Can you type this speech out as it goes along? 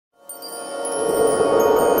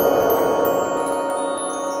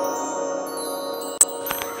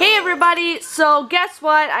everybody, so guess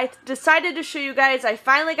what? I decided to show you guys, I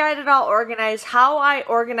finally got it all organized, how I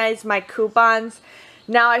organize my coupons.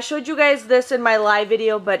 Now I showed you guys this in my live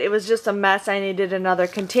video, but it was just a mess. I needed another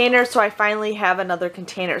container, so I finally have another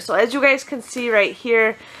container. So as you guys can see right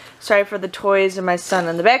here, sorry for the toys and my son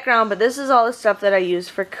in the background, but this is all the stuff that I use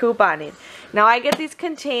for couponing. Now I get these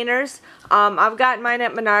containers. I've got mine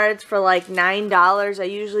at Menards for like $9. I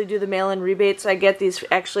usually do the mail-in rebate, so I get these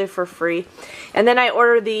actually for free. And then I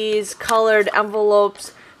order these colored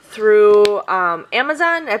envelopes through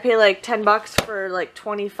Amazon. I pay like 10 bucks for like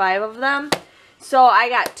 25 of them. So I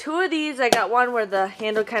got two of these. I got one where the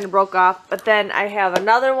handle kind of broke off, but then I have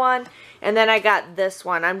another one, and then I got this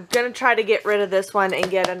one. I'm going to try to get rid of this one and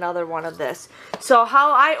get another one of this. So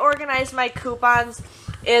how I organize my coupons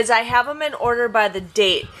is I have them in order by the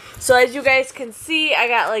date. So as you guys can see, I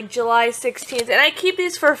got like July 16th, and I keep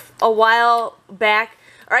these for a while back,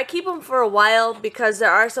 or I keep them for a while because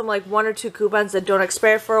there are some like 1 or 2 coupons that don't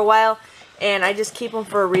expire for a while, and I just keep them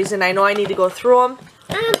for a reason. I know I need to go through them.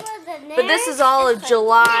 But this is all of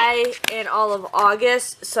July and all of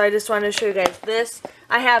August, so I just wanted to show you guys this.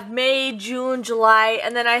 I have May, June, July,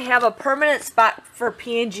 and then I have a permanent spot for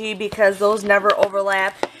P&G because those never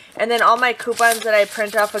overlap. And then all my coupons that I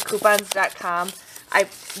print off of coupons.com, I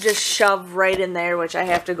just shove right in there, which I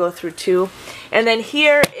have to go through too. And then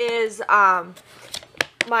here is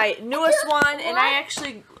my newest one, and I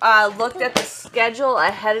actually looked at the schedule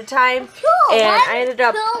ahead of time, and I ended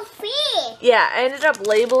up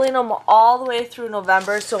labeling them all the way through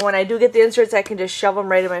November, so when I do get the inserts, I can just shove them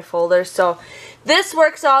right in my folder. So this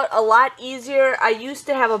works out a lot easier. I used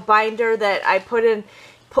to have a binder that I put in,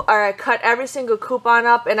 or I cut every single coupon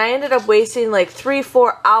up, and I ended up wasting like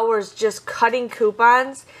 3-4 hours just cutting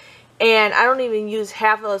coupons, and I don't even use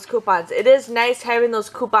half of those coupons. It is nice having those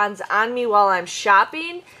coupons on me while I'm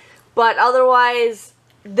shopping, but otherwise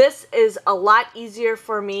this is a lot easier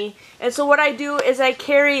for me. And so what I do is I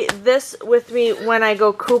carry this with me when I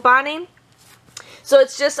go couponing. So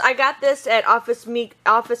it's just, I got this at Office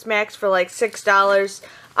Max for like $6.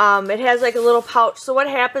 It has like a little pouch. So what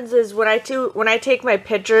happens is when I take my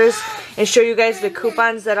pictures and show you guys the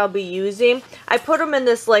coupons that I'll be using, I put them in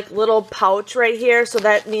this like little pouch right here. So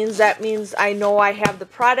that means I know I have the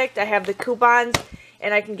product, I have the coupons,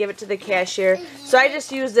 and I can give it to the cashier. So I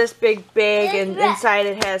just use this big bag, and inside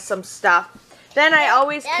it has some stuff. Then I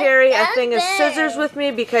always carry a thing of scissors with me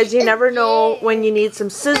because you never know when you need some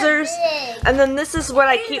scissors. And then this is what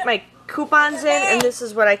I keep my coupons in, and this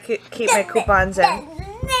is what I keep my coupons in.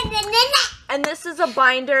 And this is a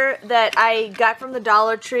binder that I got from the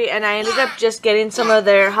Dollar Tree, and I ended up just getting some of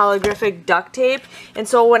their holographic duct tape. And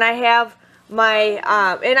so when I have my,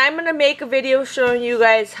 and I'm going to make a video showing you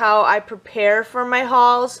guys how I prepare for my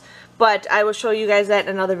hauls, but I will show you guys that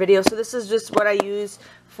in another video. So this is just what I use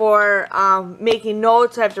for making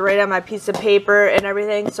notes. I have to write on my piece of paper and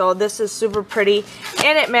everything. So this is super pretty,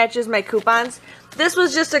 and it matches my coupons. This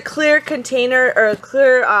was just a clear container, or a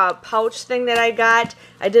clear pouch thing that I got.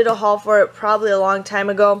 I did a haul for it probably a long time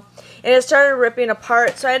ago, and it started ripping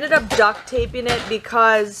apart, so I ended up duct taping it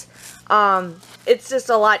because it's just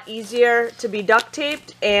a lot easier to be duct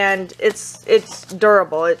taped, and it's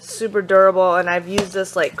durable. It's super durable, and I've used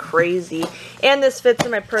this like crazy. And this fits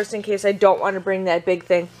in my purse in case I don't want to bring that big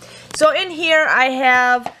thing. So in here I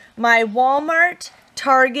have my Walmart,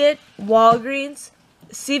 Target, Walgreens,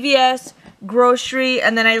 CVS, grocery,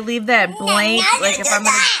 and then I leave that blank, like if I'm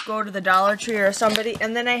going to go to the Dollar Tree or somebody.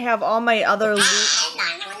 And then I have all my other loose,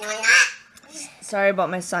 sorry about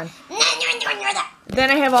my son. Then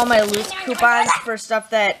I have all my loose coupons for stuff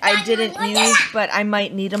that I didn't use, but I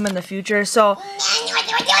might need them in the future. So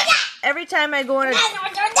every time I go in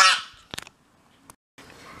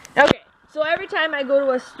so every time I go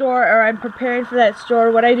to a store, or I'm preparing for that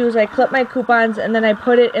store, what I do is I clip my coupons, and then I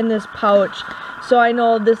put it in this pouch, so I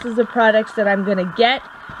know this is the products that I'm going to get.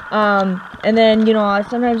 And then, you know,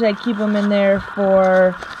 sometimes I keep them in there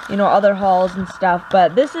for, you know, other hauls and stuff.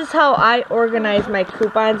 But this is how I organize my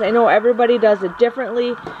coupons. I know everybody does it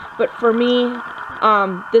differently, but for me,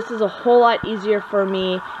 this is a whole lot easier for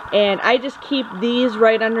me. And I just keep these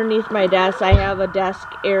right underneath my desk. I have a desk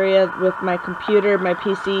area with my computer, my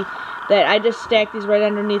PC, that I just stack these right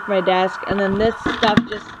underneath my desk. And then this stuff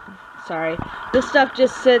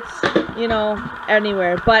just sits, you know,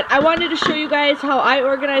 anywhere. But I wanted to show you guys how I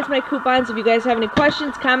organize my coupons. If you guys have any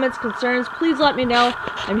questions, comments, concerns, please let me know.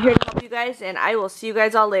 I'm here to help you guys, and I will see you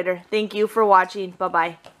guys all later. Thank you for watching.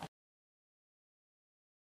 Bye-bye.